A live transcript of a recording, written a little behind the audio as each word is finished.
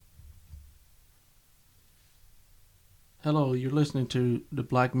Hello, you're listening to the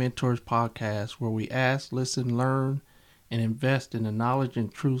Black Mentors Podcast, where we ask, listen, learn, and invest in the knowledge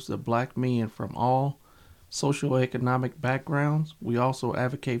and truths of black men from all socioeconomic backgrounds. We also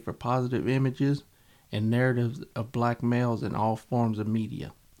advocate for positive images and narratives of black males in all forms of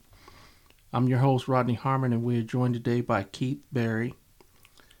media. I'm your host, Rodney Harmon, and we are joined today by Keith Berry.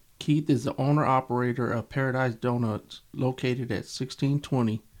 Keith is the owner-operator of Paradise Donuts, located at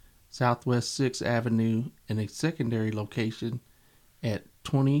 1620 Southwest 6th Avenue, and a secondary location at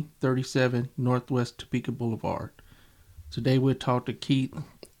 2037 Northwest Topeka Boulevard. Today we'll talk to Keith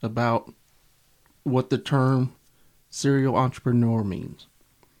about what the term serial entrepreneur means.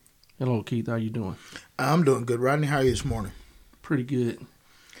 Hello, Keith. How you doing? I'm doing good, Rodney. How are you this morning? Pretty good.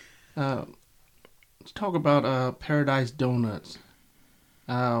 Let's talk about Paradise Donuts.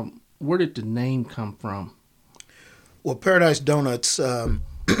 Where did the name come from? Well, Paradise Donuts,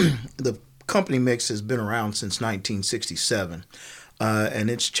 the company mix has been around since 1967, and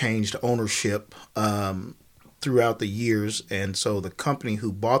it's changed ownership throughout the years. And so the company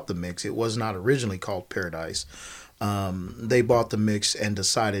who bought the mix, it was not originally called Paradise. They bought the mix and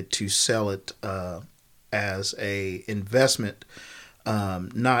decided to sell it as a investment,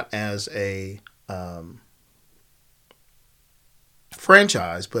 not as a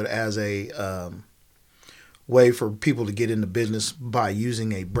franchise, but as a way for people to get into business by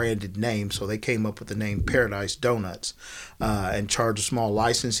using a branded name. So they came up with the name Paradise Donuts and charge a small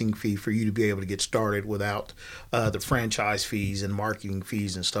licensing fee for you to be able to get started without the franchise fees and marketing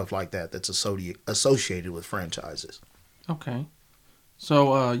fees and stuff like that that's associated with franchises. Okay.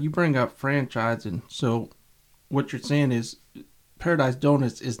 So you bring up franchising. So what you're saying is Paradise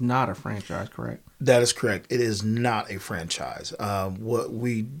Donuts is not a franchise, correct? That is correct. It is not a franchise.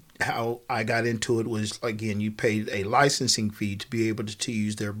 How I got into it was, again, you paid a licensing fee to be able to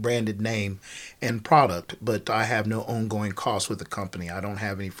use their branded name and product, but I have no ongoing costs with the company. I don't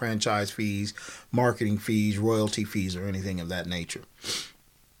have any franchise fees, marketing fees, royalty fees, or anything of that nature.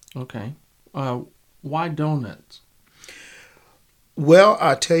 Okay. Why donuts? Well,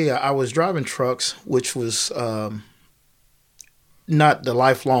 I tell you, I was driving trucks, which was not the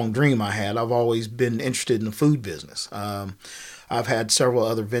lifelong dream I had. I've always been interested in the food business. I've had several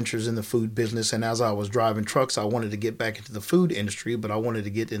other ventures in the food business, and as I was driving trucks, I wanted to get back into the food industry, but I wanted to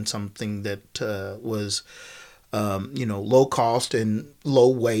get in something that was, low cost and low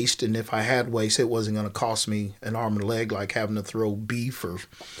waste. And if I had waste, it wasn't going to cost me an arm and a leg like having to throw beef or,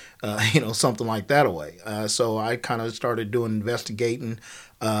 something like that away. So I kind of started doing investigating,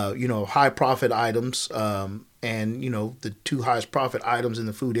 high profit items. And the two highest profit items in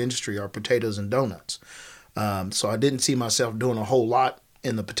the food industry are potatoes and donuts. So I didn't see myself doing a whole lot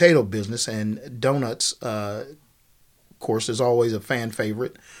in the potato business, and donuts, of course, is always a fan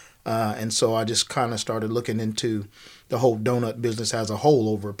favorite. And so I just kind of started looking into the whole donut business as a whole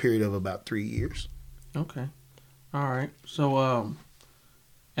over a period of about 3 years. Okay. All right. So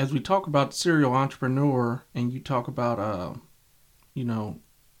as we talk about serial entrepreneur, and you talk about,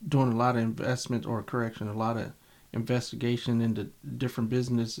 doing a lot of investment, or correction, a lot of investigation into different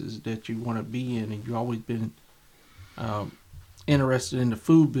businesses that you want to be in, and you've always been interested in the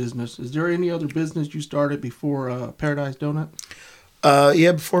food business. Is there any other business you started before Paradise Donut?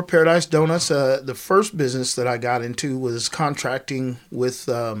 Before Paradise Donuts, the first business that I got into was contracting with,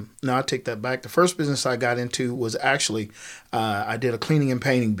 no, I take that back. The first business I got into was actually, I did a cleaning and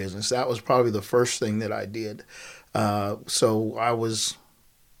painting business. That was probably the first thing that I did. So I was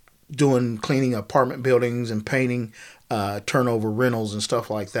doing cleaning apartment buildings and painting turnover rentals and stuff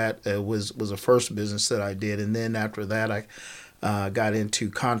like that. It was a first business that I did. And then after that, I got into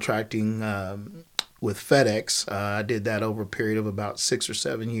contracting with FedEx. I did that over a period of about 6 or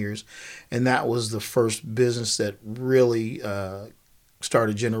 7 years. And that was the first business that really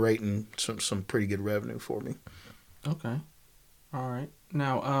started generating some pretty good revenue for me. Okay. All right.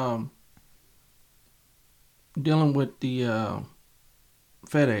 Now, dealing with the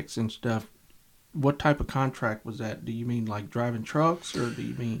FedEx and stuff, what type of contract was that? Do you mean like driving trucks, or do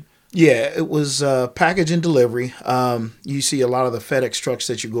you mean? Yeah, it was package and delivery. You see a lot of the FedEx trucks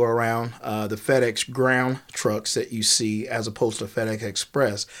that you go around, the FedEx ground trucks that you see as opposed to FedEx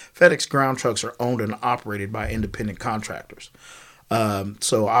Express. FedEx ground trucks are owned and operated by independent contractors.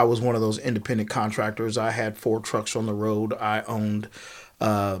 So I was one of those independent contractors. I had 4 trucks on the road. I owned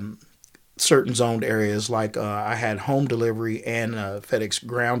certain zoned areas, like I had home delivery and FedEx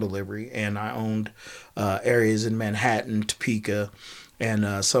ground delivery, and I owned areas in Manhattan, Topeka,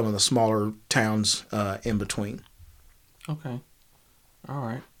 and some of the smaller towns in between. Okay. All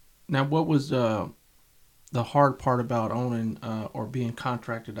right. Now, what was the hard part about owning or being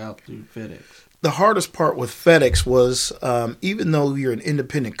contracted out through FedEx? The hardest part with FedEx was even though you're an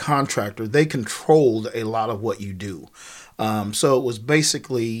independent contractor, they controlled a lot of what you do. So it was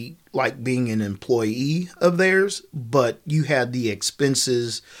basically like being an employee of theirs, but you had the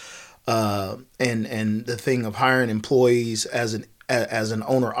expenses and the thing of hiring employees as an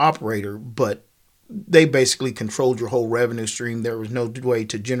owner operator, but they basically controlled your whole revenue stream. There was no way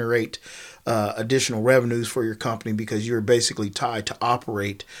to generate additional revenues for your company because you were basically tied to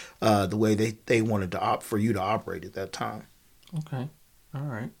operate the way they wanted to for you to operate at that time. Okay, all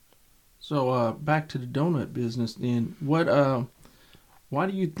right. So back to the donut business then. Why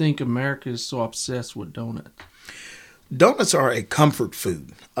do you think America is so obsessed with donuts? Donuts are a comfort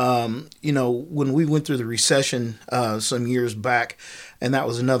food. When we went through the recession some years back, and that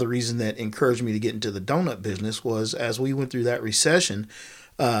was another reason that encouraged me to get into the donut business, was as we went through that recession,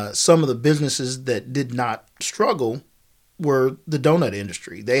 some of the businesses that did not struggle were the donut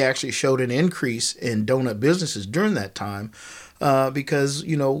industry. They actually showed an increase in donut businesses during that time because,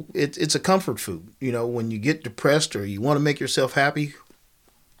 it's a comfort food. When you get depressed or you want to make yourself happy,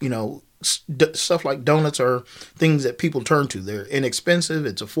 stuff like donuts are things that people turn to. They're inexpensive.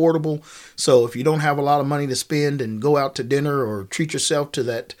 It's affordable. So if you don't have a lot of money to spend and go out to dinner or treat yourself to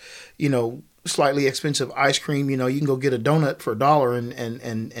that, slightly expensive ice cream, you can go get a donut for $1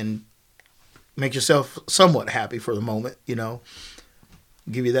 and make yourself somewhat happy for the moment,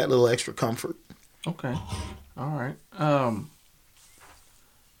 give you that little extra comfort. Okay. All right.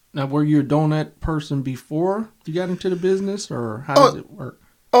 Now, were you a donut person before you got into the business, or how does it work?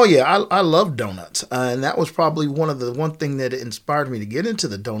 Oh yeah, I love donuts, and that was probably one thing that inspired me to get into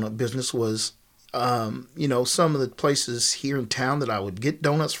the donut business was, some of the places here in town that I would get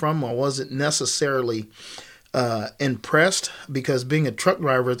donuts from, I wasn't necessarily impressed because being a truck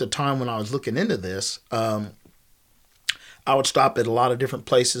driver at the time when I was looking into this, I would stop at a lot of different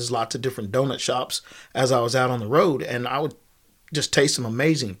places, lots of different donut shops as I was out on the road, and I would just taste some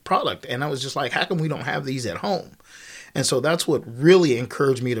amazing product, and I was just like, how come we don't have these at home? And so that's what really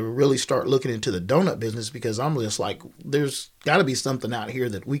encouraged me to really start looking into the donut business, because I'm just like, there's got to be something out here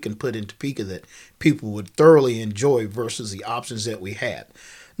that we can put in Topeka that people would thoroughly enjoy versus the options that we had.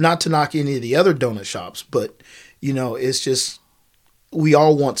 Not to knock any of the other donut shops, but, it's just, we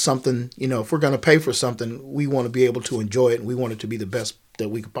all want something, if we're going to pay for something, we want to be able to enjoy it, and we want it to be the best that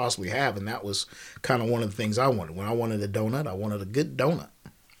we could possibly have. And that was kind of one of the things I wanted. When I wanted a donut, I wanted a good donut.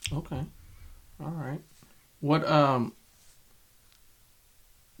 Okay. All right. What are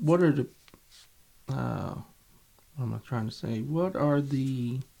the what am I trying to say? What are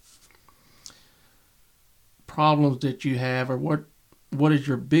the problems that you have, or what is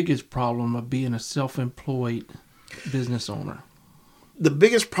your biggest problem of being a self-employed business owner? The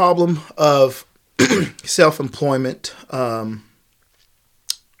biggest problem of self-employment,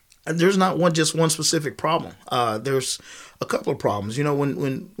 there's not just one specific problem. There's a couple of problems.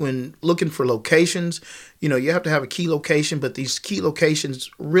 When looking for locations, you have to have a key location, but these key locations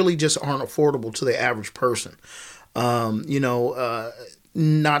really just aren't affordable to the average person.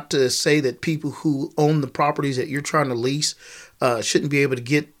 Not to say that people who own the properties that you're trying to lease shouldn't be able to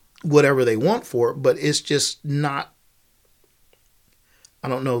get whatever they want for it, but it's just not, I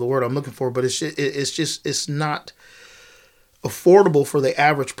don't know the word I'm looking for, but it's not affordable for the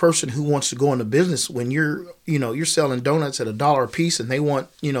average person who wants to go into business when you're selling donuts at $1 a piece and they want,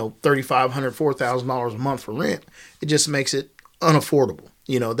 $3,500, $4,000 a month for rent. It just makes it unaffordable.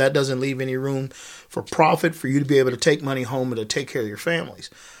 That doesn't leave any room for profit for you to be able to take money home and to take care of your families.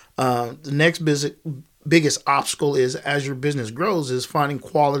 The next biggest obstacle is, as your business grows, is finding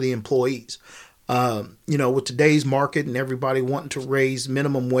quality employees. With today's market and everybody wanting to raise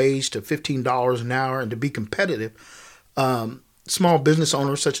minimum wage to $15 an hour and to be competitive, small business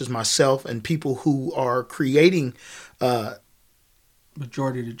owners such as myself and people who are creating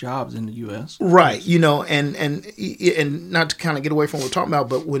majority of the jobs in the U.S. Right, and not to kind of get away from what we're talking about,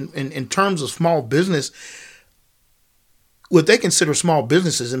 but when in terms of small business, what they consider small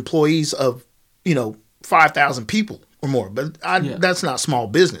businesses, employees of 5,000 people or more, but that's not small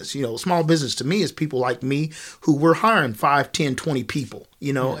business. Small business to me is people like me who we're hiring 5, 10, 20 people.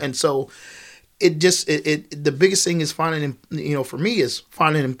 And so the biggest thing is finding, for me, is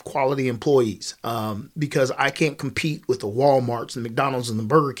finding quality employees, because I can't compete with the Walmarts and McDonald's and the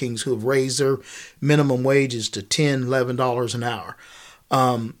Burger Kings who have raised their minimum wages to $10, $11 an hour.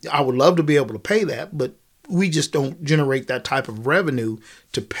 I would love to be able to pay that, but we just don't generate that type of revenue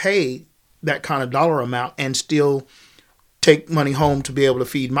to pay that kind of dollar amount and still take money home to be able to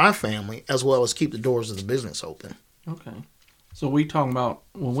feed my family as well as keep the doors of the business open. Okay. So when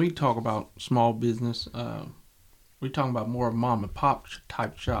we talk about small business, we talking about more of mom and pop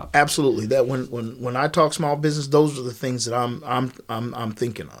type shops. Absolutely. That when I talk small business, those are the things that I'm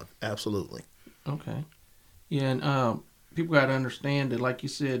thinking of. Absolutely. Okay. Yeah, and people got to understand that, like you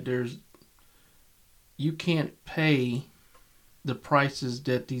said, you can't pay the prices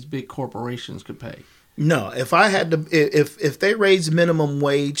that these big corporations could pay. No, if I had to, if they raise minimum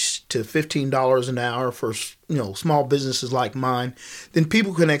wage to $15 an hour for small businesses like mine, then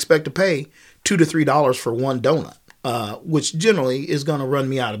people can expect to pay $2 to $3 for one donut, which generally is going to run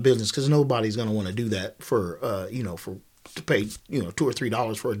me out of business because nobody's going to want to do that for to pay $2 or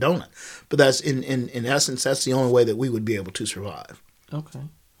 $3 for a donut. But that's in essence, that's the only way that we would be able to survive. Okay.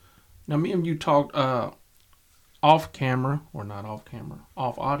 Now, me and you talked off camera, or not off camera,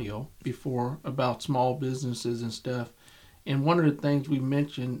 off audio before about small businesses and stuff. And one of the things we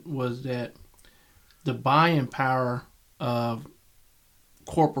mentioned was that the buying power of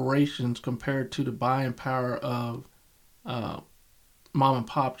corporations compared to the buying power of mom and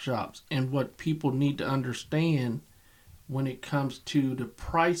pop shops, and what people need to understand when it comes to the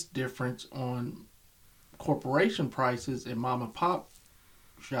price difference on corporation prices and mom and pop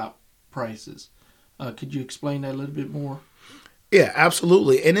shop prices. Could you explain that a little bit more? Yeah,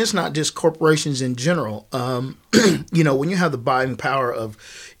 absolutely. And it's not just corporations in general. When you have the buying power of,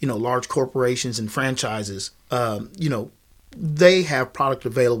 large corporations and franchises, they have product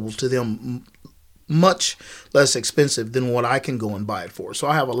available to them much less expensive than what I can go and buy it for. So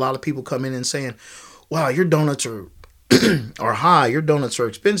I have a lot of people come in and saying, wow, your donuts are are high, your donuts are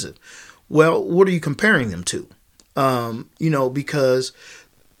expensive. Well, what are you comparing them to? Because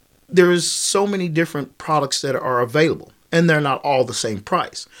there's so many different products that are available, and they're not all the same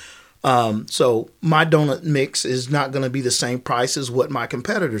price. So my donut mix is not going to be the same price as what my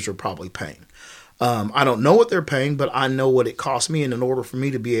competitors are probably paying. I don't know what they're paying, but I know what it costs me in order for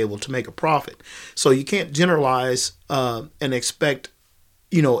me to be able to make a profit. So you can't generalize and expect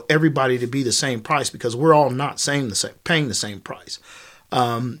everybody to be the same price, because we're all not paying the same price.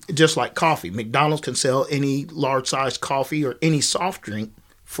 Just like coffee, McDonald's can sell any large size coffee or any soft drink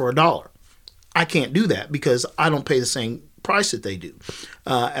for $1. I can't do that because I don't pay the same price that they do.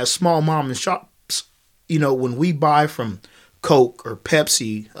 As small mom and shops, when we buy from Coke or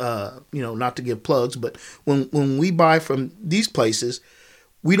Pepsi, not to give plugs, but when we buy from these places,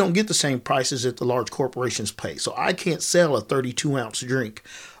 we don't get the same prices that the large corporations pay. So I can't sell a 32-ounce drink,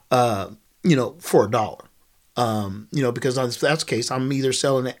 for $1. Because if that's the case, I'm either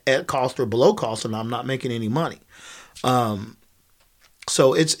selling it at cost or below cost, and I'm not making any money.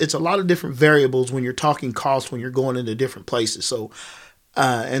 So it's a lot of different variables when you're talking cost, when you're going into different places. So,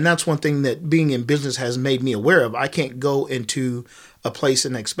 and that's one thing that being in business has made me aware of. I can't go into a place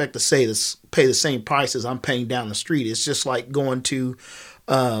and expect to pay the same price as I'm paying down the street. It's just like going to,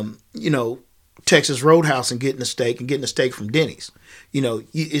 Texas Roadhouse and getting a steak from Denny's.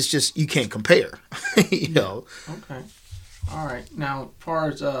 It's just, you can't compare. Okay. All right. Now, as far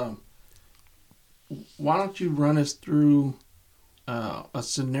as why don't you run us through a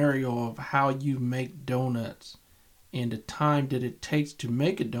scenario of how you make donuts and the time that it takes to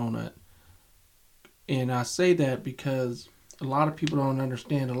make a donut. And I say that because a lot of people don't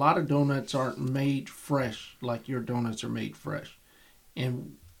understand. A lot of donuts aren't made fresh like your donuts are made fresh.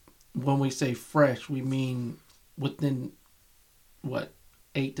 And when we say fresh, we mean within,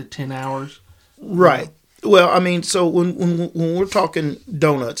 8 to 10 hours? Right. Well, I mean, so when we're talking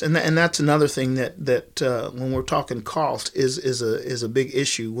donuts, and that's another thing that when we're talking cost is a big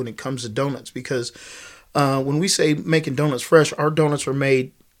issue when it comes to donuts, because when we say making donuts fresh, our donuts are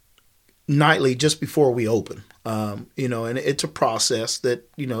made nightly just before we open. And it's a process that,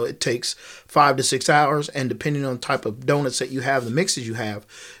 it takes 5 to 6 hours, and depending on the type of donuts that you have, the mixes you have,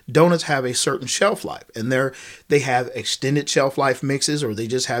 donuts have a certain shelf life, and they have extended shelf life mixes, or they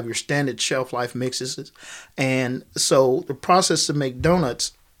just have your standard shelf life mixes. And so the process to make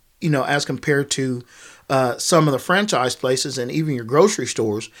donuts, as compared to some of the franchise places and even your grocery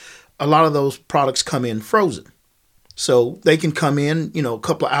stores, a lot of those products come in frozen. So they can come in, a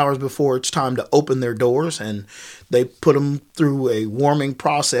couple of hours before it's time to open their doors, and they put them through a warming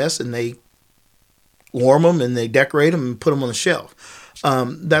process, and they warm them and they decorate them and put them on the shelf.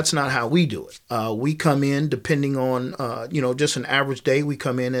 That's not how we do it. We come in, depending on, just an average day, we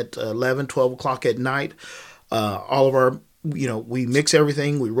come in at 11, 12 o'clock at night. All of our, we mix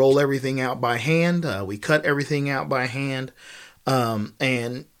everything, we roll everything out by hand, we cut everything out by hand,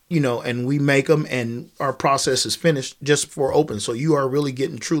 and we make them, and our process is finished just before open. So you are really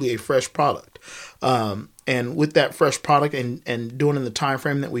getting truly a fresh product. And with that fresh product and doing in the time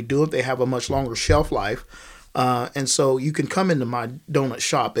frame that we do it, they have a much longer shelf life. And so you can come into my donut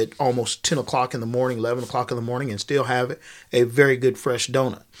shop at almost 10 o'clock in the morning, 11 o'clock in the morning, and still have a very good fresh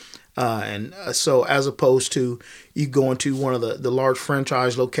donut. So as opposed to you going to one of the large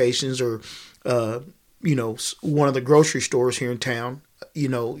franchise locations or, one of the grocery stores here in town,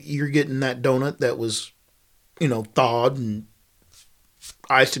 you're getting that donut that was, thawed and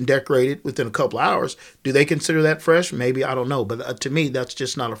iced and decorated within a couple hours. Do they consider that fresh? Maybe, I don't know. But to me, that's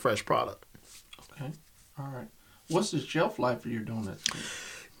just not a fresh product. Okay. All right. What's the shelf life of your donuts?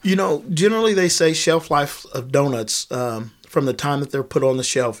 Generally they say shelf life of donuts from the time that they're put on the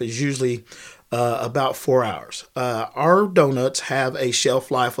shelf is usually about 4 hours. Our donuts have a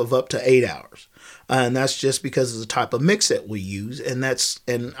shelf life of up to 8 hours. And that's just because of the type of mix that we use. And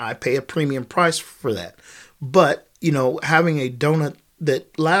I pay a premium price for that. But, having a donut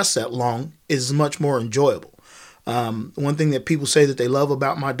that lasts that long is much more enjoyable. One thing that people say that they love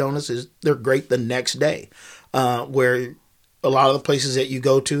about my donuts is they're great the next day, where a lot of the places that you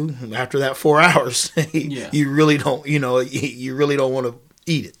go to after that 4 hours, you really don't, you really don't want to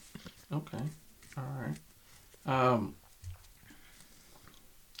eat it. Okay. All right.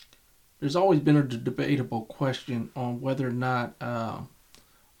 There's always been a debatable question on whether or not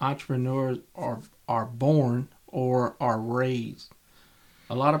entrepreneurs are born or are raised.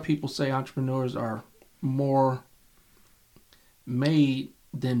 A lot of people say entrepreneurs are more made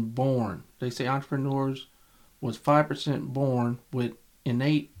than born. They say entrepreneurs was 5% born with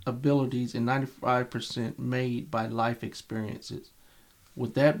innate abilities and 95% made by life experiences.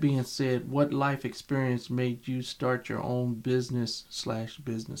 With that being said, what life experience made you start your own businesses?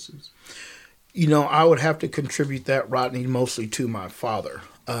 I would have to contribute that, Rodney, mostly to my father.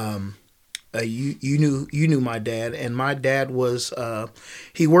 You knew my dad, and my dad was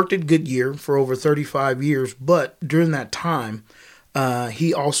he worked at Goodyear for over 35 years, but during that time,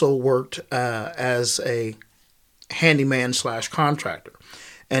 he also worked as a handyman / contractor.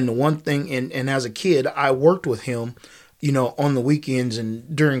 And the one thing, and as a kid, I worked with him, on the weekends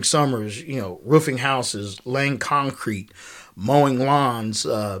and during summers, roofing houses, laying concrete, mowing lawns.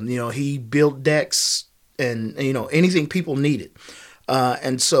 He built decks and, anything people needed.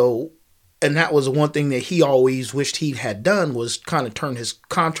 And that was one thing that he always wished he had done, was kind of turn his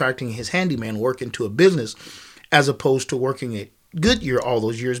contracting, his handyman work into a business, as opposed to working at Goodyear all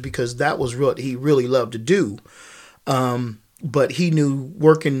those years, because that was what he really loved to do. But he knew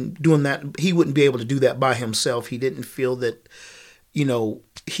doing that, he wouldn't be able to do that by himself. He didn't feel that,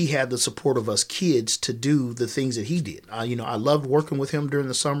 he had the support of us kids to do the things that he did. I loved working with him during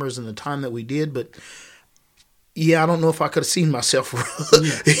the summers and the time that we did, but I don't know if I could have seen myself,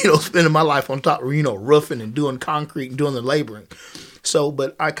 spending my life on top, roofing and doing concrete and doing the laboring. So,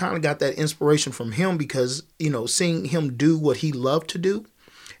 but I kind of got that inspiration from him because, seeing him do what he loved to do,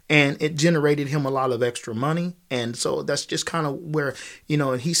 and it generated him a lot of extra money. And so that's just kind of where,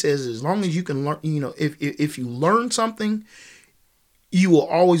 and he says, as long as you can learn, if you learn something, you will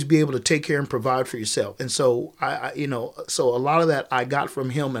always be able to take care and provide for yourself. And so so a lot of that I got from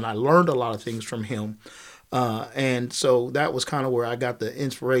him, and I learned a lot of things from him. And so that was kind of where I got the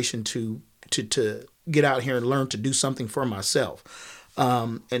inspiration to get out here and learn to do something for myself.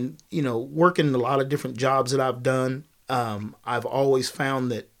 And, working in a lot of different jobs that I've done, I've always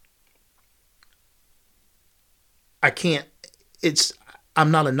found that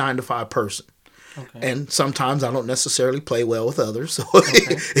I'm not a 9-to-5 person. Okay. And sometimes I don't necessarily play well with others. So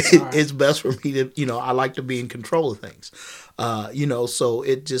it's best for me to, I like to be in control of things. So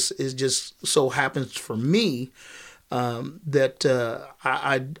it just so happens for me that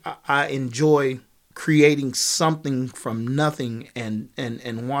I enjoy creating something from nothing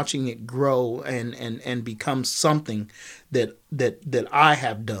and watching it grow and become something that I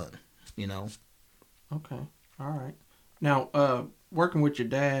have done, Okay. All right. Now, working with your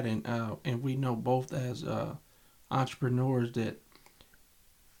dad and we know both as entrepreneurs that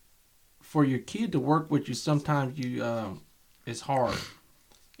for your kid to work with you, sometimes it's hard.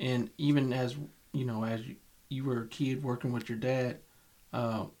 And even as you were a kid working with your dad,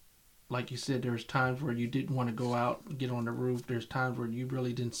 like you said, there's times where you didn't want to go out and get on the roof. There's times where you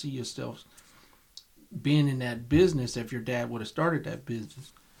really didn't see yourself being in that business if your dad would have started that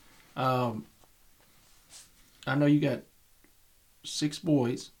business. I know you got 6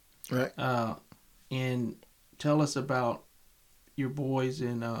 boys. Right. And tell us about your boys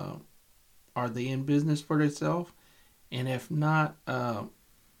and are they in business for themselves? And if not,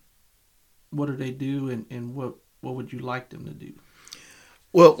 what do they do and what would you like them to do?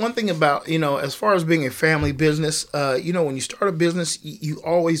 Well, one thing about, as far as being a family business, when you start a business, you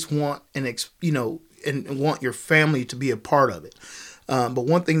always want and want your family to be a part of it. But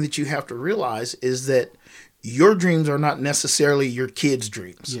one thing that you have to realize is that your dreams are not necessarily your kids'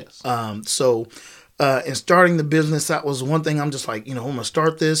 dreams. Yes. So in starting the business, that was one thing. I'm just like, I'm gonna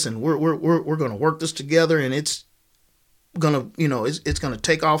start this, and we're gonna work this together, and it's gonna, it's gonna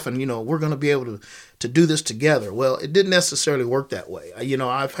take off, and we're gonna be able to do this together. Well, it didn't necessarily work that way.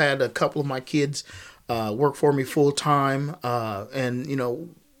 I've had a couple of my kids work for me full time, and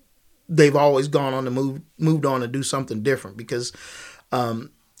they've always gone on to moved on to do something different because,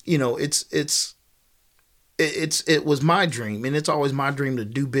 it was my dream, and it's always my dream to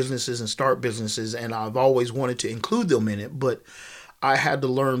do businesses and start businesses, and I've always wanted to include them in it, but I had to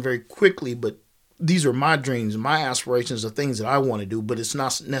learn very quickly, but these are my dreams, my aspirations, the things that I want to do, but it's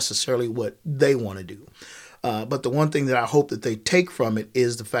not necessarily what they want to do. But the one thing that I hope that they take from it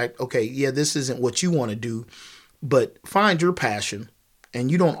is the fact, okay, yeah, this isn't what you want to do, but find your passion. And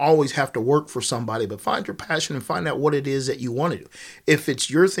you don't always have to work for somebody, but find your passion and find out what it is that you want to do. If it's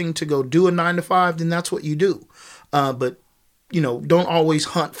your thing to go do a 9 to 5, then that's what you do. But don't always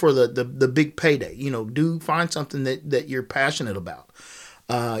hunt for the big payday. Find something that you're passionate about.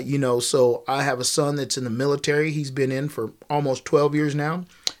 So I have a son that's in the military. He's been in for almost 12 years now.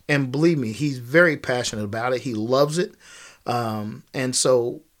 And believe me, he's very passionate about it. He loves it. And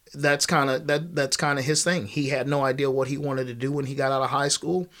so that's kind of his thing. He had no idea what he wanted to do when he got out of high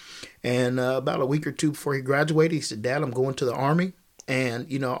school. And about a week or two before he graduated, he said, "Dad, I'm going to the Army." And,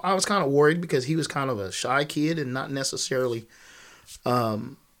 I was kind of worried because he was kind of a shy kid and not necessarily, I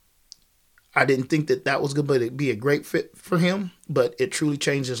didn't think that was going to be a great fit for him, but it truly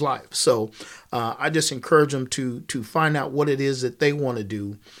changed his life. So I just encourage them to find out what it is that they want to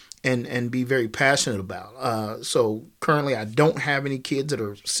do and be very passionate about. So currently I don't have any kids that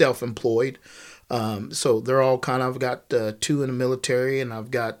are self-employed. So they're all I've got 2 in the military, and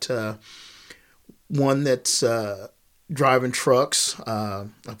I've got one that's driving trucks.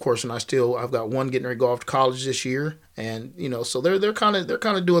 Of course, and I've got one getting ready to go off to college this year. And, so they're kind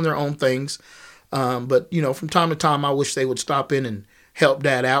of doing their own things. But, from time to time, I wish they would stop in and help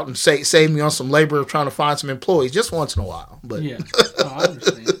Dad out and save me on some labor of trying to find some employees just once in a while. But yeah, I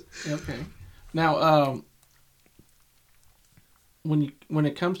understand. Okay. Now, when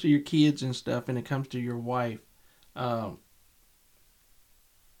it comes to your kids and stuff, and it comes to your wife, I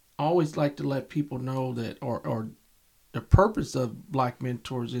always like to let people know that, or the purpose of Black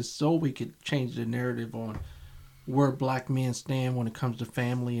Mentors is so we could change the narrative on where Black men stand when it comes to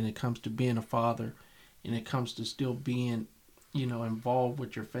family, and it comes to being a father, and it comes to still being, involved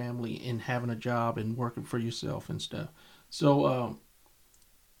with your family and having a job and working for yourself and stuff. So,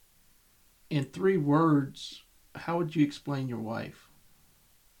 in 3 words, how would you explain your wife?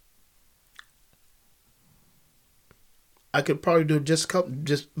 I could probably do just a couple,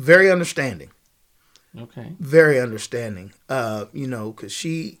 just very understanding. Okay. Very understanding. Because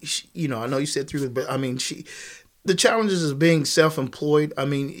she, I know you said through it, but I mean, the challenges of being self-employed. I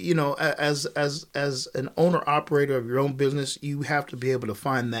mean, as an owner operator of your own business, you have to be able to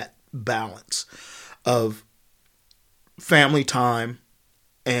find that balance of family time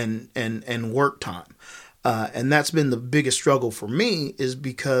and work time. And that's been the biggest struggle for me, is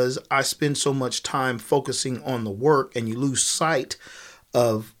because I spend so much time focusing on the work, and you lose sight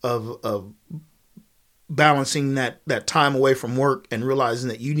of balancing that time away from work and realizing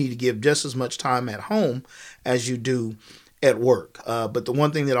that you need to give just as much time at home as you do at work. But the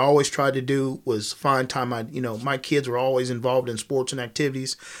one thing that I always tried to do was find time. My kids were always involved in sports and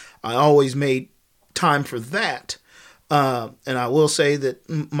activities. I always made time for that. And I will say that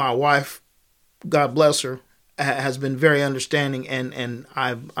my wife, God bless her, has been very understanding, and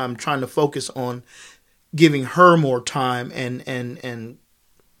I'm trying to focus on giving her more time and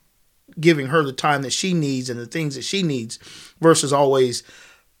giving her the time that she needs and the things that she needs, versus always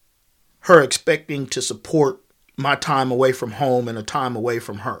her expecting to support my time away from home and a time away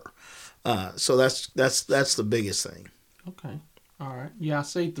from her. So that's the biggest thing. Okay. All right. Yeah, I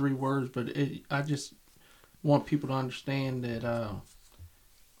say 3 words, but I just want people to understand that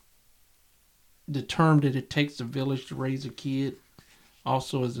the term that it takes a village to raise a kid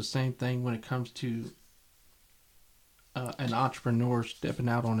also is the same thing when it comes to an entrepreneur stepping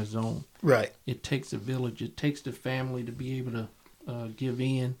out on his own. Right. It takes a village. It takes the family to be able to give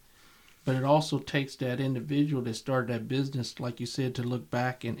in. But it also takes that individual that started that business, like you said, to look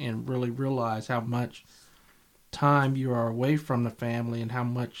back and really realize how much time you are away from the family and how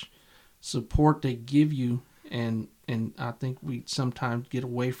much support they give you. And I think we sometimes get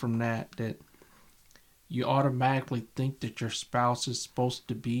away from that you automatically think that your spouse is supposed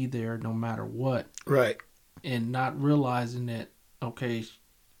to be there no matter what. Right. And not realizing that, okay,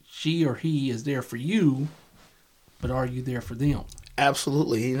 she or he is there for you, but are you there for them?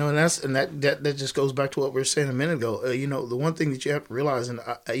 Absolutely. You know, and that just goes back to what we were saying a minute ago. You know, the one thing that you have to realize, and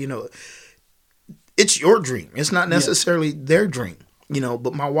you know, it's your dream. It's not necessarily their dream. You know,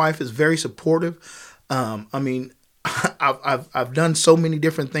 but my wife is very supportive. I mean, I've done so many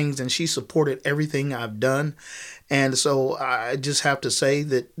different things, and she supported everything I've done, and so I just have to say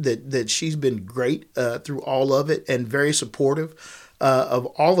that she's been great through all of it, and very supportive of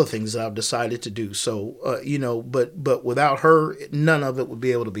all the things that I've decided to do. So you know, but without her, none of it would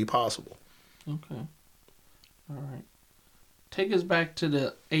be able to be possible. Okay, all right. Take us back to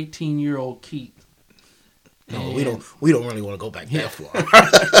the 18-year-old Keith. No, we don't really want to go back that far.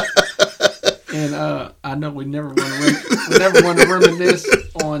 And I know we never want to reminisce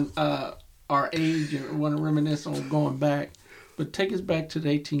on our age, or want to reminisce on going back. But take us back to the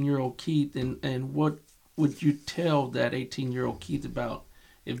 18-year-old Keith, and what would you tell that 18-year-old Keith about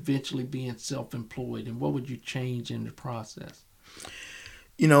eventually being self-employed, and what would you change in the process?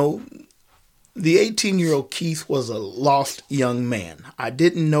 You know, the 18-year-old Keith was a lost young man. I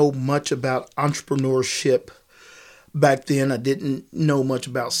didn't know much about entrepreneurship back then. I didn't know much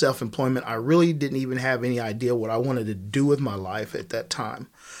about self-employment. I really didn't even have any idea what I wanted to do with my life at that time.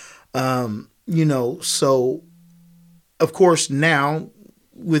 You know, so of course now,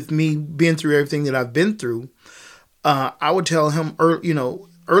 with me being through everything that I've been through, I would tell him,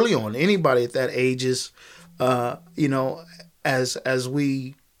 early on, anybody at that age is, you know, as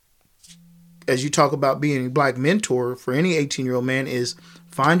you talk about being a black mentor for any 18-year-old man, is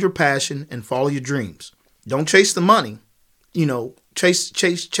find your passion and follow your dreams. Don't chase the money, you know, chase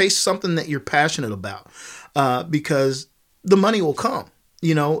something that you're passionate about, because the money will come.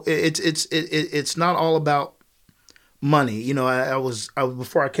 You know, it's not all about money. You know, I was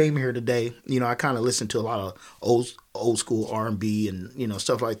before I came here today, you know, I kind of listened to a lot of old school R&B and, you know,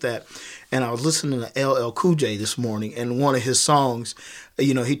 stuff like that. And I was listening to LL Cool J this morning, and one of his songs,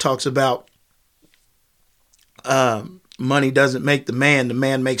 you know, he talks about money doesn't make the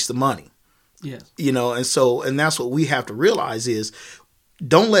man makes the money. Yes. You know, and that's what we have to realize is,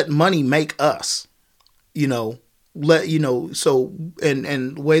 don't let money make us. You know, so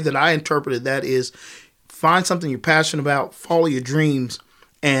and the way that I interpreted that is, find something you're passionate about, follow your dreams,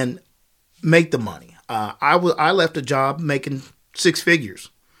 and make the money. I left a job making 6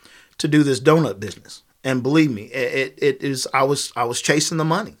 figures to do this donut business, and believe me, it is. I was chasing the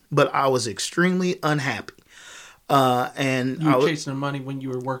money, but I was extremely unhappy. And you were chasing the money when you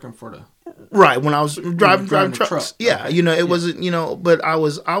were working for the right, when I was driving trucks. Truck. Yeah, Okay. you know, it wasn't, you know, but I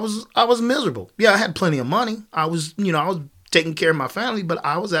was miserable. Yeah, I had plenty of money. I was taking care of my family, but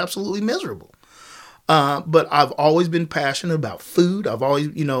I was absolutely miserable. But I've always been passionate about food. I've always,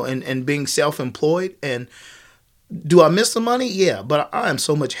 you know, and being self-employed. And do I miss the money? Yeah, but I am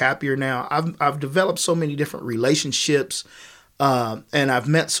so much happier now. I've developed so many different relationships, and I've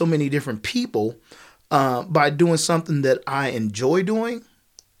met so many different people by doing something that I enjoy doing.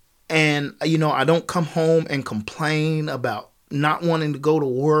 And, you know, I don't come home and complain about not wanting to go to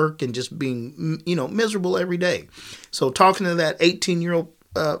work and just being, you know, miserable every day. So talking to that 18-year-old,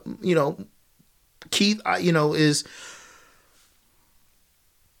 you know, Keith, you know, is,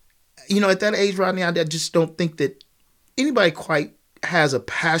 you know, at that age, Rodney, I just don't think that anybody quite has a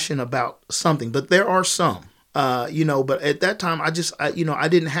passion about something, but there are some. You know, but at that time, I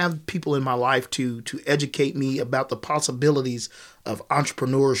didn't have people in my life to educate me about the possibilities of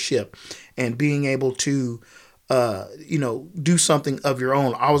entrepreneurship and being able to, you know, do something of your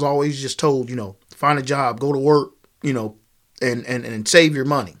own. I was always just told, you know, find a job, go to work, you know, and save your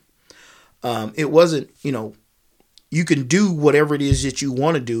money. It wasn't, you know, you can do whatever it is that you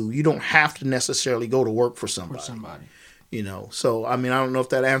want to do. You don't have to necessarily go to work for somebody. You know, so I mean, I don't know if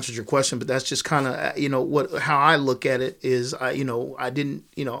that answers your question, but that's just kind of, you know, how I look at it is, you know, I didn't,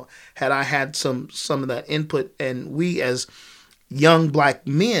 you know, had I had some of that input, and we as young black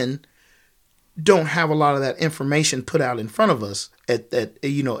men don't have a lot of that information put out in front of us at that,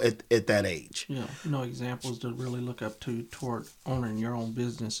 you know, at that age. Yeah, no examples to really look up to toward owning your own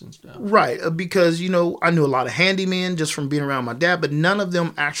business and stuff. Right, because, you know, I knew a lot of handymen just from being around my dad, but none of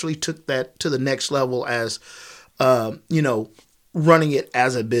them actually took that to the next level as, you know, running it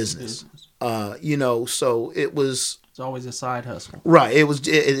as a business. You know, so it's always a side hustle. Right. It was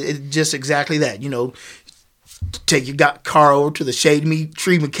it just exactly that. You know, take your car over to the shade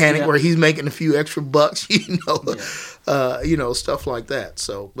tree mechanic where he's making a few extra bucks. You know, you know, stuff like that.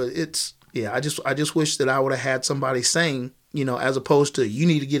 So, but I just wish that I would have had somebody saying, you know, as opposed to you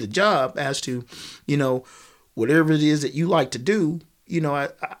need to get a job, as to, you know, whatever it is that you like to do. You know,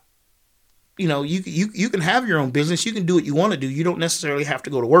 you know, you can have your own business. You can do what you want to do. You don't necessarily have to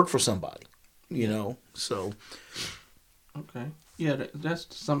go to work for somebody, you know, so. Okay. Yeah, that's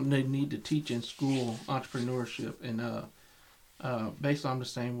something they need to teach in school, entrepreneurship, and based on the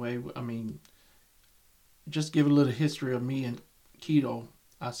same way. I mean, just give a little history of me and keto.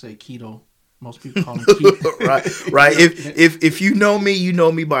 I say keto. Most people call him keto. Right. If you know me, you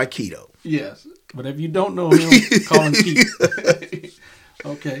know me by keto. Yes, but if you don't know him, call him keto.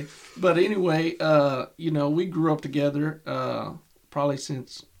 Okay, but anyway, we grew up together probably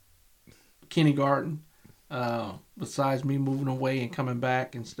since kindergarten. Besides me moving away and coming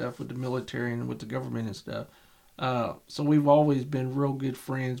back and stuff with the military and with the government and stuff. So we've always been real good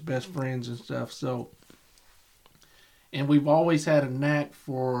friends, best friends and stuff. So, and we've always had a knack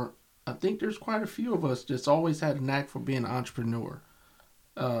for, I think there's quite a few of us that's always had a knack for being an entrepreneur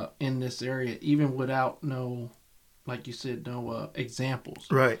in this area, even without like you said, no examples.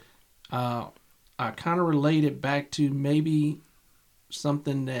 Right. I kind of relate it back to maybe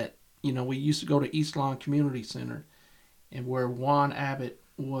something that, we used to go to East Lawn Community Center, and where Juan Abbott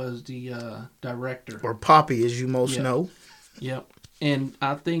was the director. Or Poppy, as you most know. Yep. And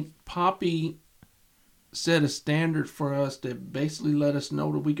I think Poppy set a standard for us that basically let us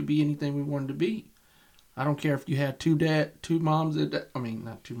know that we could be anything we wanted to be. I don't care if you had two parents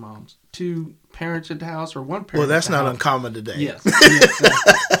at the house or one parent. Well, that's at the not house. uncommon today. Yes. Exactly.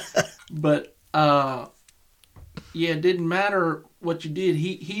 But it didn't matter what you did.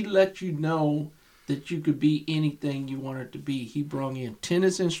 He let you know that you could be anything you wanted to be. He brought in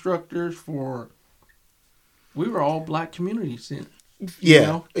tennis instructors we were all black communities in. We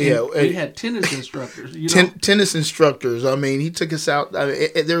had tennis instructors. Tennis instructors. I mean, he took us out. I mean,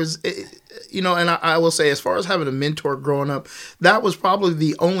 and I will say, as far as having a mentor growing up, that was probably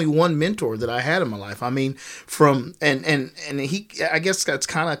the only one mentor that I had in my life. I mean, I guess that's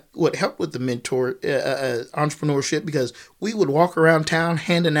kind of what helped with the mentor entrepreneurship, because we would walk around town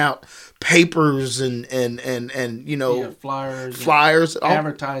handing out papers and flyers,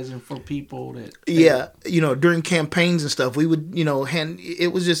 advertising for people that during campaigns and stuff. We would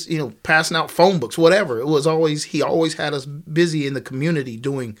it was just passing out phone books, whatever. It was always, he always had us busy in the community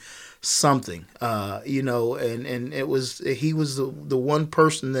doing something, and it was, he was the one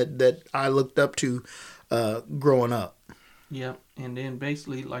person that I looked up to growing up. Yeah, and then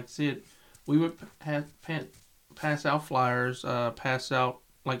basically, like I said, we would pass out flyers, pass out,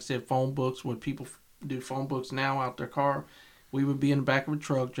 like I said, phone books. When people do phone books now out their car, we would be in the back of a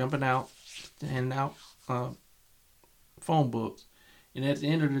truck jumping out, handing out phone books. And at the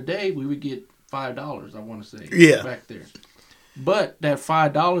end of the day, we would get $5, I want to say, back there. But that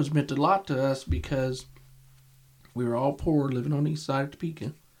 $5 meant a lot to us because we were all poor, living on the east side of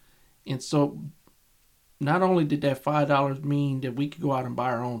Topeka. And so not only did that $5 mean that we could go out and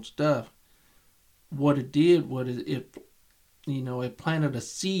buy our own stuff, what it did was it planted a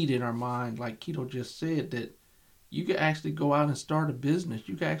seed in our mind, like Keto just said, that you could actually go out and start a business.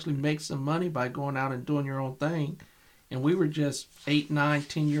 You could actually make some money by going out and doing your own thing. And we were just 8, 9,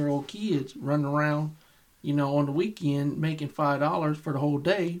 10-year-old kids running around, on the weekend making $5 for the whole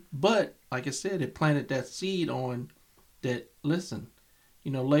day. But, like I said, it planted that seed on that, listen,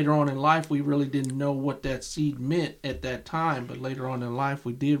 later on in life, we really didn't know what that seed meant at that time. But later on in life,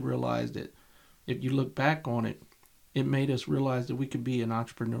 we did realize that if you look back on it, it made us realize that we could be an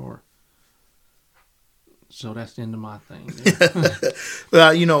entrepreneur. So that's the end of my thing.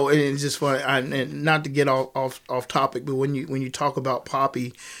 Well, it's just funny. And not to get off topic, but when you talk about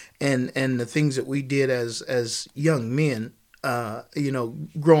Poppy and the things that we did as young men,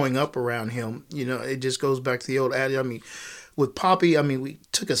 growing up around him, it just goes back to the old adage. I mean, with Poppy, we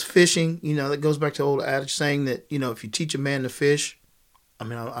took us fishing. That goes back to the old adage saying that if you teach a man to fish,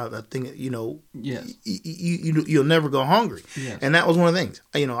 I think yes, you'll never go hungry, yes. And that was one of the things.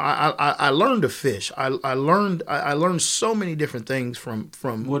 I learned to fish. I learned so many different things from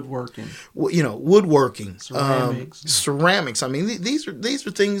woodworking. Woodworking, ceramics. These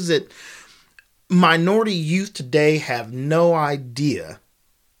are things that minority youth today have no idea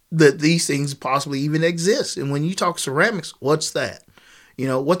that these things possibly even exist. And when you talk ceramics, what's that?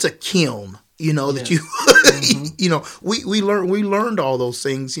 What's a kiln? That you, mm-hmm. we learned all those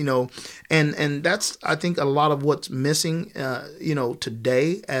things, and that's, I think, a lot of what's missing,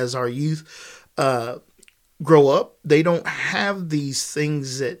 today as our youth grow up. They don't have these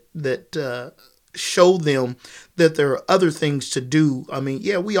things that show them that there are other things to do.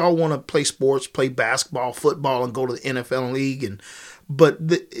 We all want to play sports, play basketball, football, and go to the NFL league, but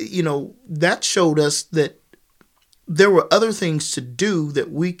that showed us that there were other things to do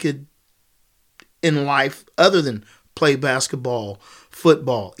that we could in life other than play basketball,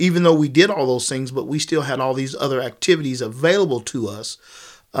 football. Even though we did all those things, but we still had all these other activities available to us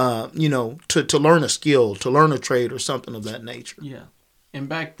to learn a skill, to learn a trade or something of that nature. Yeah. And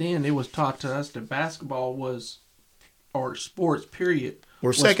back then it was taught to us that basketball was, or sports period,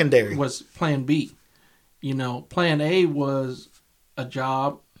 Or secondary. Was plan B. Plan A was a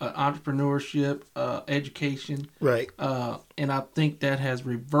job, entrepreneurship, education. Right. And I think that has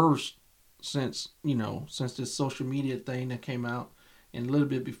reversed since this social media thing that came out, and a little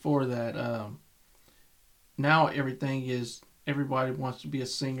bit before that. Now everybody wants to be a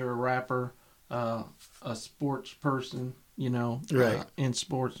singer, a rapper, a sports person, right. In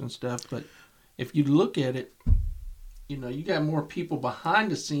sports and stuff. But if you look at it, you got more people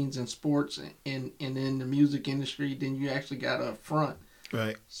behind the scenes in sports and in the music industry than you actually got up front.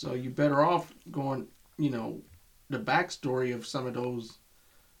 Right. So you're better off going, the backstory of some of those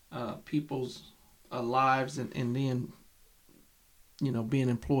people's lives and then, being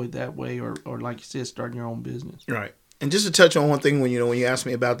employed that way or like you said, starting your own business. Right. And just to touch on one thing, when you asked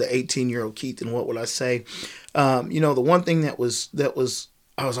me about the 18-year-old Keith and what would I say, the one thing that was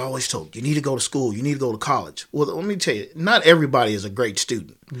I was always told, you need to go to school, you need to go to college. Well, let me tell you, not everybody is a great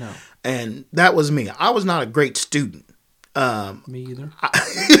student. No. And that was me. I was not a great student. Me either.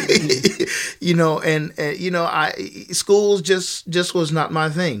 Schools just was not my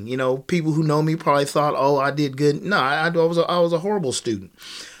thing. People who know me probably thought, oh, I did good. No, I was a horrible student.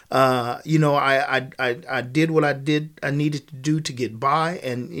 I did what I needed to do to get by.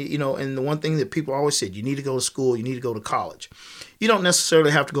 And the one thing that people always said, you need to go to school, you need to go to college. You don't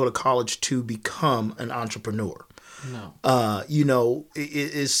necessarily have to go to college to become an entrepreneur. No.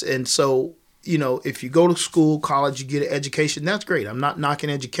 If you go to school, college, you get an education, that's great. I'm not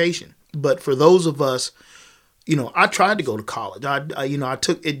knocking education. But for those of us, I tried to go to college. I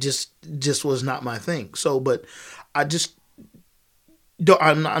took it, just was not my thing. So, but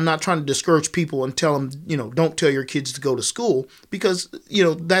I'm not trying to discourage people and tell them, don't tell your kids to go to school, because,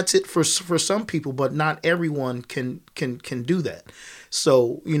 that's it for some people, but not everyone can do that.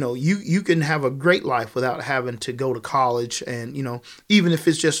 So, you can have a great life without having to go to college, and, even if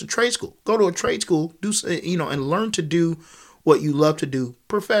it's just a trade school, go to a trade school, and learn to do what you love to do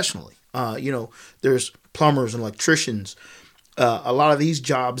professionally. There's plumbers and electricians, a lot of these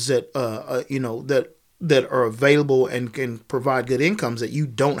jobs that are available and can provide good incomes that you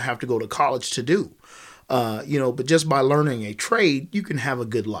don't have to go to college to do. But just by learning a trade, you can have a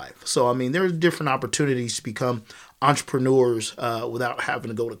good life. So, there's different opportunities to become entrepreneurs without having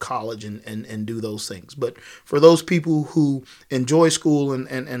to go to college and do those things. But for those people who enjoy school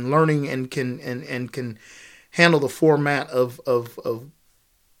and learning and can handle the format of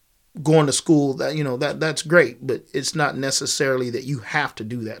going to school, that's great. But it's not necessarily that you have to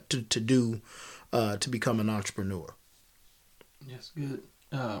do that to become an entrepreneur. That's good.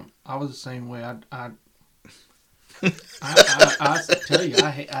 I was the same way. I tell you, I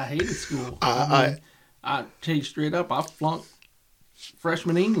hated school. I tell you straight up, I flunked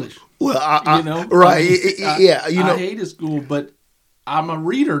freshman English. Well, right? I hated school, but I'm a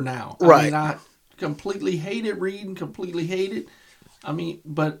reader now. Right. I completely hated reading. Completely hated.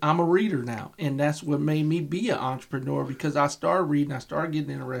 But I'm a reader now, and that's what made me be an entrepreneur, because I started reading, I started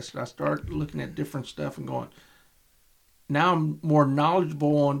getting interested, I started looking at different stuff and going, now I'm more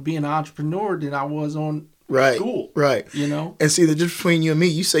knowledgeable on being an entrepreneur than I was on school. Right. And see, the difference between you and me,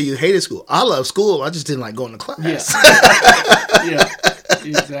 you say you hated school. I love school. I just didn't like going to class. Yeah,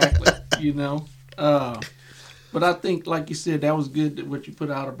 exactly. But I think, like you said, that was good what you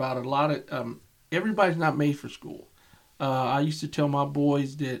put out about a lot of, everybody's not made for school. I used to tell my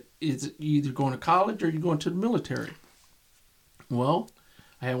boys that it's either going to college or you're going to the military. Well,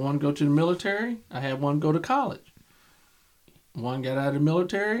 I had one go to the military. I had one go to college. One got out of the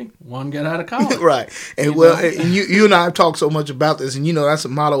military. One got out of college. Right. And you and I have talked so much about this, and that's a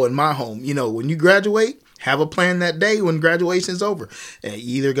motto in my home. When you graduate, have a plan that day when graduation is over. And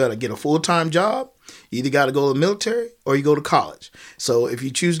you either got to get a full-time job, you either got to go to the military, or you go to college. So if you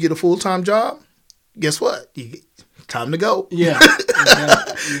choose to get a full-time job, guess what? Time to go. Yeah.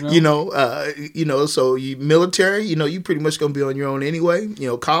 Exactly. So you military, you pretty much going to be on your own anyway.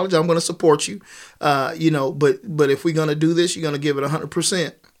 College, I'm going to support you. But if we're going to do this, you're going to give it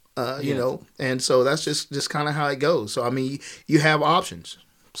 100%. And so that's just kind of how it goes. So you have options.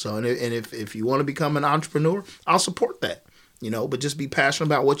 So and if you want to become an entrepreneur, I'll support that. But just be passionate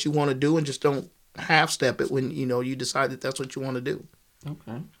about what you want to do, and just don't half step it when you decide that that's what you want to do.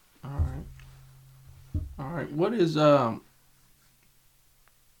 Okay. All right. What is the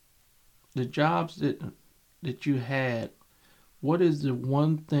jobs that you had? What is the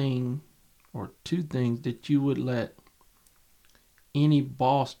one thing or two things that you would let any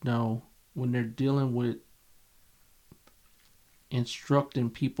boss know when they're dealing with instructing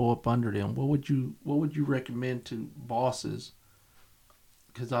people up under them, what would you recommend to bosses?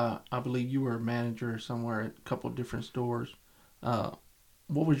 Because I believe you were a manager somewhere at a couple of different stores. What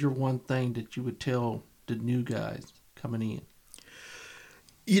was your one thing that you would tell the new guys coming in?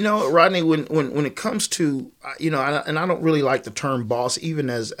 Rodney, when it comes to, and I don't really like the term boss, even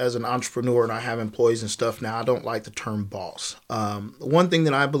as an entrepreneur, and I have employees and stuff now, I don't like the term boss. One thing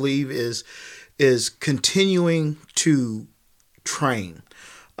that I believe is continuing to train.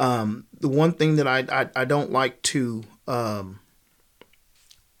 The one thing that I don't like to,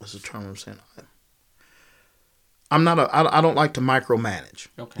 what's the term I'm saying? I don't like to micromanage.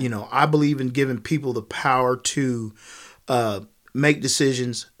 Okay. I believe in giving people the power to make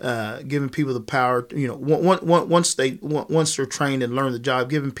decisions, giving people the power, once they're trained and learn the job,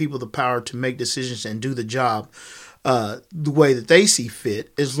 giving people the power to make decisions and do the job the way that they see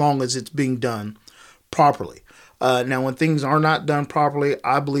fit, as long as it's being done properly. Now, when things are not done properly,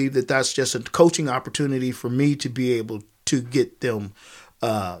 I believe that that's just a coaching opportunity for me to be able to get them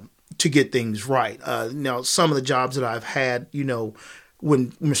to get things right. Now, some of the jobs that I've had,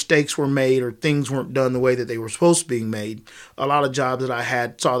 when mistakes were made or things weren't done the way that they were supposed to be made, a lot of jobs that I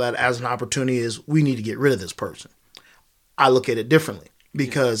had saw that as an opportunity is we need to get rid of this person. I look at it differently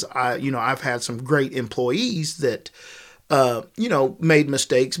because I've had some great employees that, made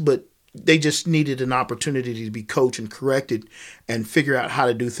mistakes, but they just needed an opportunity to be coached and corrected and figure out how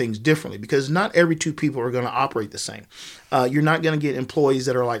to do things differently, because not every two people are going to operate the same. You're not going to get employees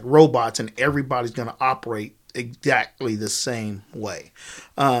that are like robots and everybody's going to operate exactly the same way.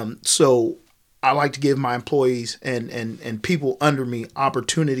 So I like to give my employees and people under me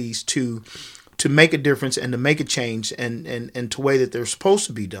opportunities to make a difference and to make a change and to way that they're supposed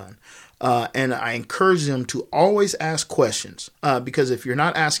to be done. And I encourage them to always ask questions, because if you're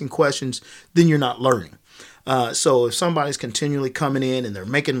not asking questions, then you're not learning. So if somebody's continually coming in and they're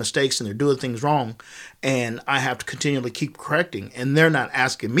making mistakes and they're doing things wrong, and I have to continually keep correcting, and they're not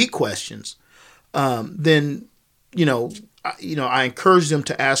asking me questions, then, I encourage them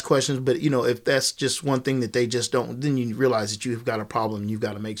to ask questions. But, if that's just one thing that they just don't, then you realize that you've got a problem and you've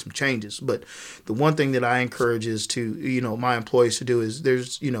got to make some changes. But the one thing that I encourage is to, my employees to do is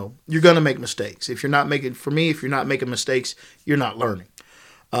you're going to make mistakes. If you're not making mistakes, you're not learning.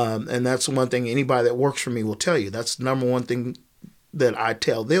 And that's one thing anybody that works for me will tell you. That's the number one thing that I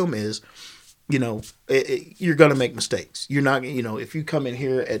tell them is, you're going to make mistakes. You're not, if you come in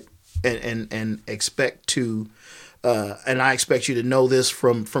here and expect to, and I expect you to know this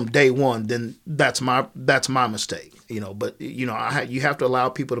from day one, then that's my mistake. But you have to allow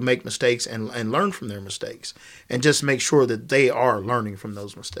people to make mistakes and learn from their mistakes, and just make sure that they are learning from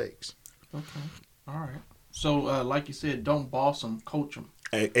those mistakes. Okay, all right. So, like you said, don't boss them, coach them.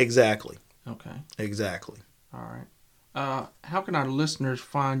 Exactly. Okay. Exactly. All right. How can our listeners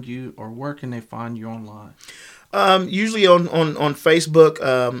find you, or where can they find you online? Usually on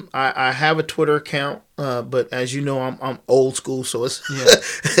Facebook. I have a Twitter account, but as you know, I'm old school, so it's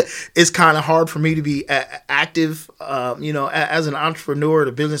it's kind of hard for me to be active. As an entrepreneur,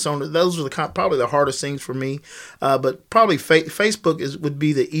 a business owner, those are probably the hardest things for me. But probably Facebook would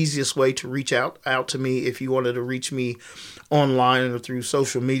be the easiest way to reach out to me if you wanted to reach me online or through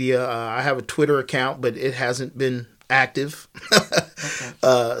social media. I have a Twitter account, but it hasn't been active. Okay.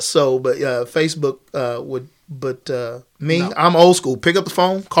 But Facebook would. But no. I'm old school. Pick up the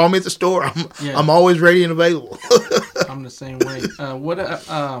phone, call me at the store. I'm always ready and available. I'm the same way.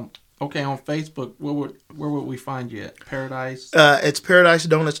 Okay, on Facebook, where would we find you at? Paradise? It's Paradise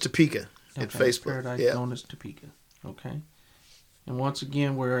Donuts Topeka at Facebook. Paradise Donuts Topeka. Okay. And once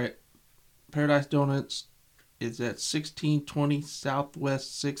again, we're at Paradise Donuts. Is at 1620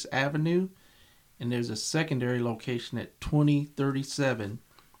 Southwest 6th Avenue, and there's a secondary location at 2037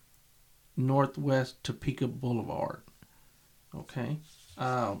 Northwest Topeka Boulevard. Okay.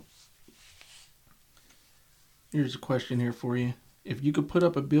 Here's a question here for you. If you could put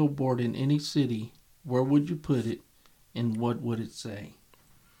up a billboard in any city, where would you put it, and what would it say?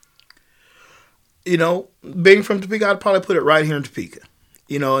 Being from Topeka, I'd probably put it right here in Topeka.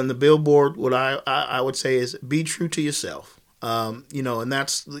 And the billboard, what I would say is be true to yourself. And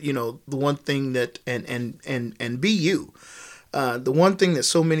that's, the one thing that, and be you. The one thing that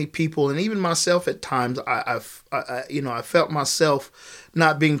so many people, and even myself at times, I felt myself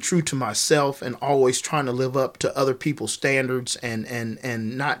not being true to myself and always trying to live up to other people's standards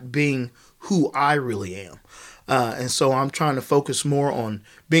and not being who I really am. And so I'm trying to focus more on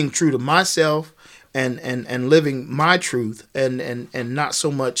being true to myself and living my truth and not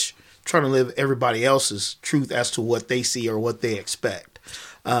so much trying to live everybody else's truth as to what they see or what they expect.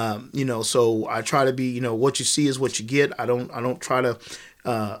 So I try to be, what you see is what you get. I don't try to,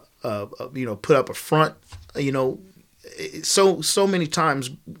 put up a front, so many times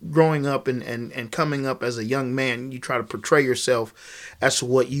growing up and coming up as a young man, you try to portray yourself as to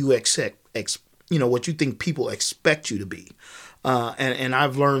what you what you think people expect you to be. And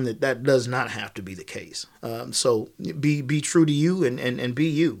I've learned that does not have to be the case. So be true to you and be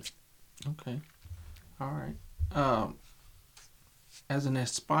you. Okay. All right. As an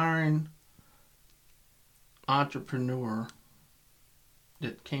aspiring entrepreneur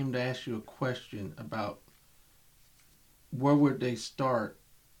that came to ask you a question about where would they start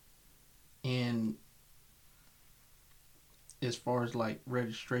in as far as like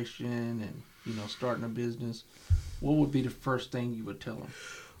registration and starting a business, what would be the first thing you would tell them?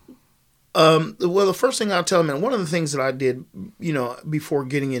 Well, the first thing I'll tell them, and one of the things that I did, before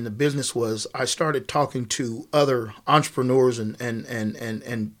getting into business was I started talking to other entrepreneurs and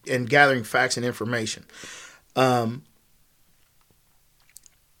gathering facts and information.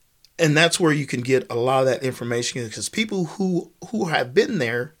 And that's where you can get a lot of that information, because people who have been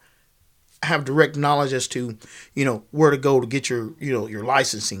there have direct knowledge as to, where to go to get your, your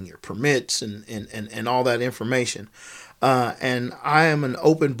licensing, your permits and all that information. And I am an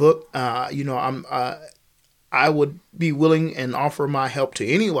open book. I would be willing and offer my help to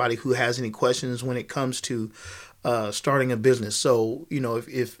anybody who has any questions when it comes to starting a business. So,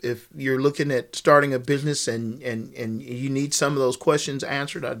 if you're looking at starting a business and you need some of those questions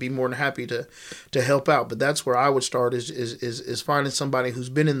answered, I'd be more than happy to help out. But that's where I would start is finding somebody who's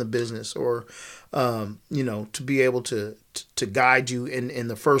been in the business, or, to be able to guide you in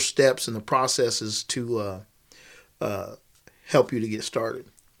the first steps and the processes to help you to get started.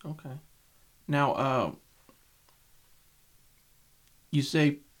 Okay. Now, you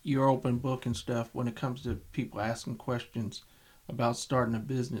say you're open book and stuff when it comes to people asking questions about starting a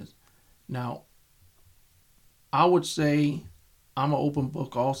business. Now, I would say I'm an open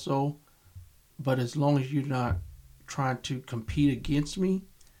book also, but as long as you're not trying to compete against me,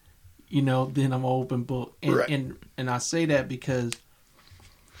 then I'm an open book. And, right. and I say that because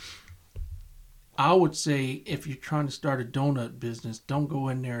I would say if you're trying to start a donut business, don't go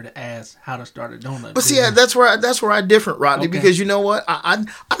in there to ask how to start a donut business. See, that's where I differ, Rodney, okay. Because you know what? I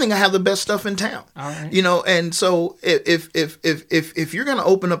think I have the best stuff in town. All right. And so if you're going to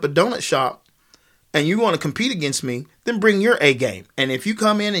open up a donut shop and you want to compete against me, then bring your A game. And if you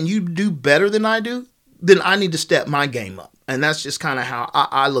come in and you do better than I do, then I need to step my game up. And that's just kind of how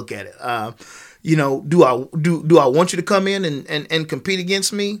I look at it. Do I want you to come in and compete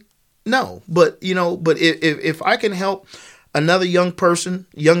against me? No, but if I can help another young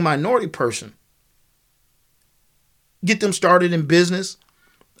minority person, get them started in business,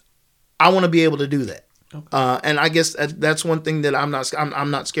 I want to be able to do that. Okay. And I guess that's one thing that I'm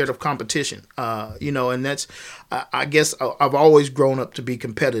not scared of competition. And that's, I guess I've always grown up to be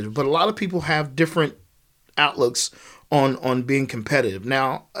competitive, but a lot of people have different outlooks on being competitive.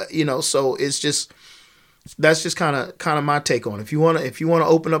 Now, so it's just. That's just kind of my take on it. If you want to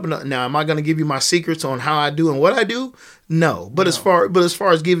open up now, am I going to give you my secrets on how I do and what I do? No. But no. As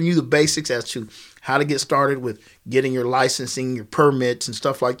far as giving you the basics as to how to get started with getting your licensing, your permits and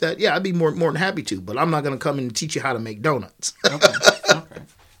stuff like that, yeah, I'd be more than happy to. But I'm not going to come in and teach you how to make donuts. Okay.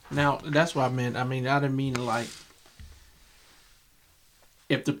 Now that's what I meant. I mean, I didn't mean like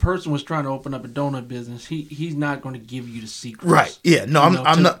if the person was trying to open up a donut business, he's not going to give you the secrets. Right. Yeah. No,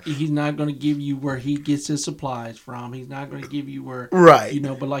 I'm not. He's not going to give you where he gets his supplies from. He's not going to give you where. Right.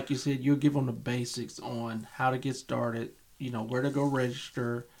 But like you said, you'll give them the basics on how to get started. Where to go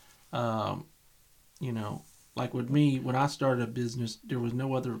register. Like with me, when I started a business, there was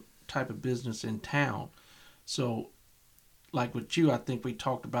no other type of business in town. So, like with you, I think we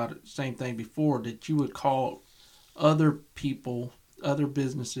talked about it, same thing before, that you would call other people, other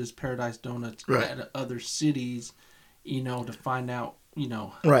businesses, Paradise Donuts, right. at other cities, to find out,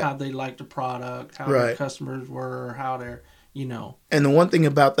 right. how they liked the product, how right. their customers were, how they're, And the one thing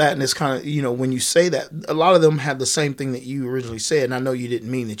about that, and it's kind of, when you say that, a lot of them had the same thing that you originally said, and I know you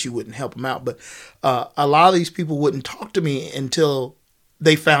didn't mean that you wouldn't help them out, but a lot of these people wouldn't talk to me until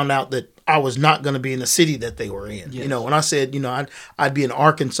they found out that I was not going to be in the city that they were in. Yes. When I said, I'd be in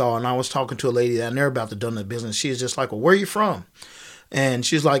Arkansas, and I was talking to a lady down there about the donut business, she was just like, well, where are you from? And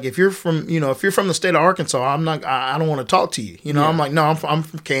she's like, if you're from the state of Arkansas, I don't want to talk to you. Yeah. I'm like, no, I'm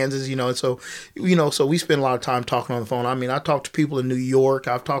from Kansas, and so, so we spend a lot of time talking on the phone. I mean, I talk to people in New York.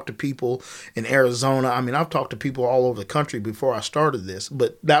 I've talked to people in Arizona. I mean, I've talked to people all over the country before I started this,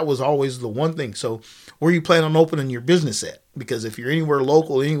 but that was always the one thing. So where you plan on opening your business at? Because if you're anywhere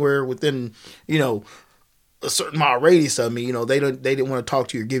local, anywhere within, a certain mile radius of me, they didn't want to talk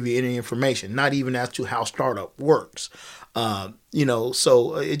to you or give you any information, not even as to how startup works.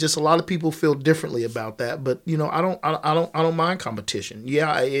 So it just, a lot of people feel differently about that, but I don't mind competition.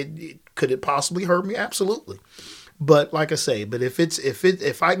 Yeah, could it possibly hurt me? Absolutely. But like I say,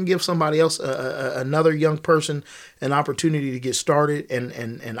 if I can give somebody else, another young person, an opportunity to get started,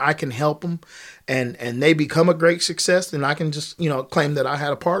 and I can help them, and they become a great success, then I can just claim that I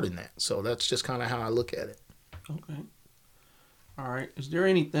had a part in that. So that's just kind of how I look at it. Okay. All right. Is there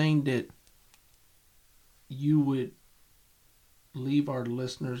anything that you would leave our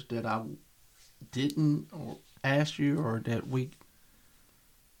listeners that I didn't or ask you, or that we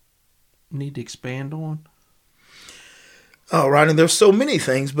need to expand on? Oh, right. And there's so many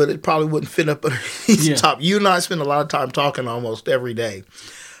things, but it probably wouldn't fit up underneath the top. You and I spend a lot of time talking almost every day.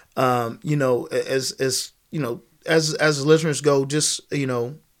 As listeners go, just,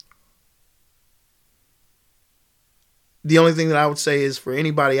 the only thing that I would say is, for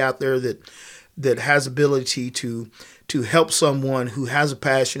anybody out there that has ability to help someone who has a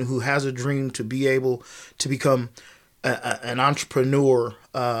passion, who has a dream, to be able to become an entrepreneur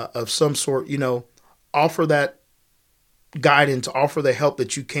of some sort, offer that guidance, offer the help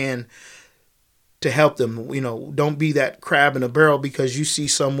that you can to help them. Don't be that crab in a barrel because you see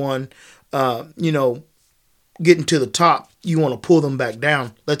someone, getting to the top. You want to pull them back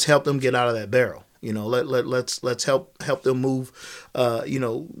down. Let's help them get out of that barrel. Let's help them move,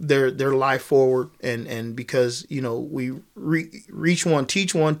 their life forward. And because, we reach one,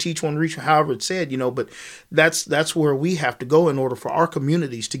 teach one, reach, however it's said, but that's where we have to go in order for our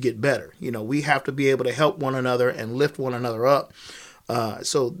communities to get better. We have to be able to help one another and lift one another up.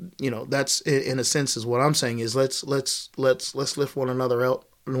 So that's, in a sense, is what I'm saying is let's lift one another up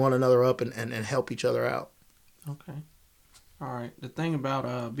and help each other out. Okay. All right. The thing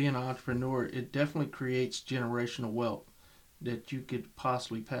about being an entrepreneur, it definitely creates generational wealth that you could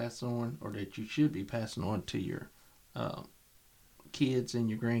possibly pass on, or that you should be passing on to your kids and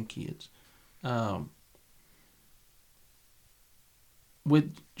your grandkids.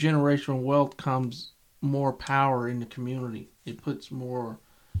 With generational wealth comes more power in the community. It puts more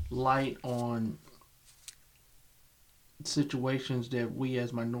light on situations that we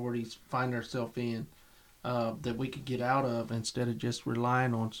as minorities find ourselves in. That we could get out of, instead of just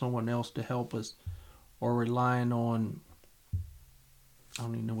relying on someone else to help us, or relying on, I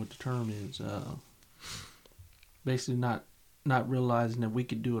don't even know what the term is, basically not realizing that we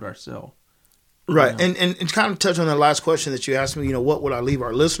could do it ourselves. Right. And kind of touch on the last question that you asked me, what would I leave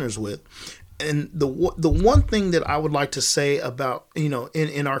our listeners with? And the one thing that I would like to say about,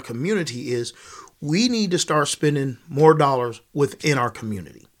 in our community is, we need to start spending more dollars within our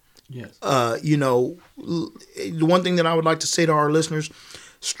community. Yes. The one thing that I would like to say to our listeners,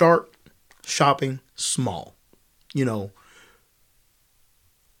 start shopping small. We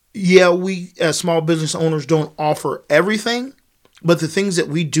as small business owners don't offer everything, but the things that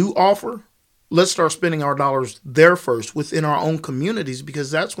we do offer, let's start spending our dollars there first within our own communities, because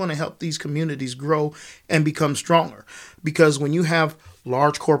that's going to help these communities grow and become stronger. Because when you have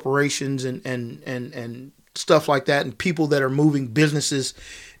large corporations and stuff like that, and people that are moving businesses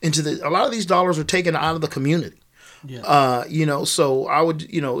into a lot of these dollars are taken out of the community. Yeah. So I would,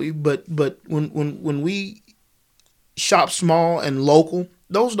 but when we shop small and local,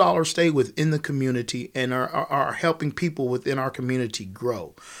 those dollars stay within the community and are helping people within our community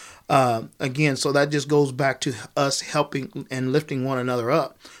grow. Again, so that just goes back to us helping and lifting one another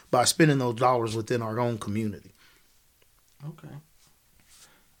up by spending those dollars within our own community. Okay.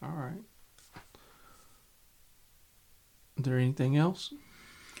 All right. Is there anything else?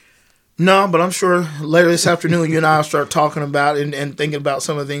 No, but I'm sure later this afternoon you and I will start talking about and thinking about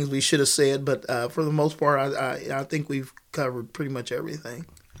some of the things we should have said. But for the most part, I think we've covered pretty much everything.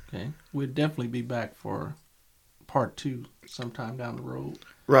 Okay. We'll definitely be back for part 2 sometime down the road.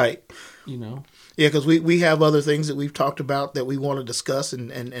 Right. Yeah, because we have other things that we've talked about that we want to discuss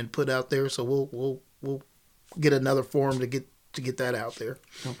and put out there. So we'll get another forum to get that out there.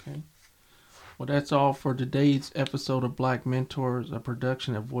 Okay. Well, that's all for today's episode of Black Mentors, a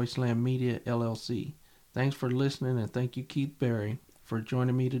production of Voiceland Media, LLC. Thanks for listening, and thank you, Keith Berry, for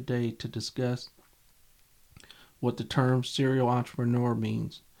joining me today to discuss what the term serial entrepreneur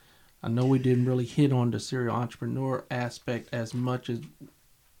means. I know we didn't really hit on the serial entrepreneur aspect as much as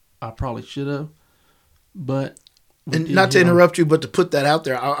I probably should have, but... And not to interrupt you, but to put that out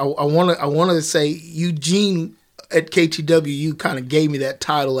there, I want to say Eugene at KTWU kind of gave me that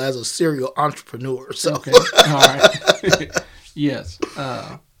title as a serial entrepreneur. So. Okay. All right. Yes.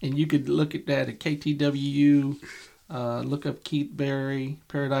 And you could look at that at KTWU Look up Keith Berry,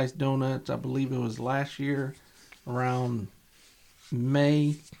 Paradise Donuts. I believe it was last year around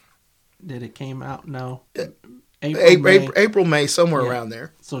May that it came out. No. April, May, somewhere around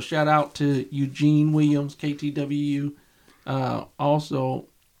there. So shout out to Eugene Williams, KTWU. Also,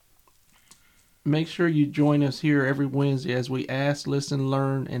 make sure you join us here every Wednesday as we ask, listen,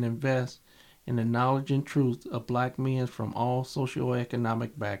 learn, and invest in the knowledge and truth of black men from all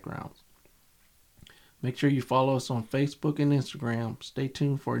socioeconomic backgrounds. Make sure you follow us on Facebook and Instagram. Stay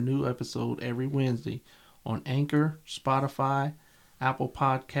tuned for a new episode every Wednesday on Anchor, Spotify, Apple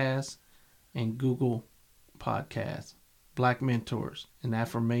Podcasts, and Google Podcasts. Black Mentors, an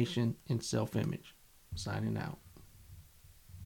affirmation in self-image. Signing out.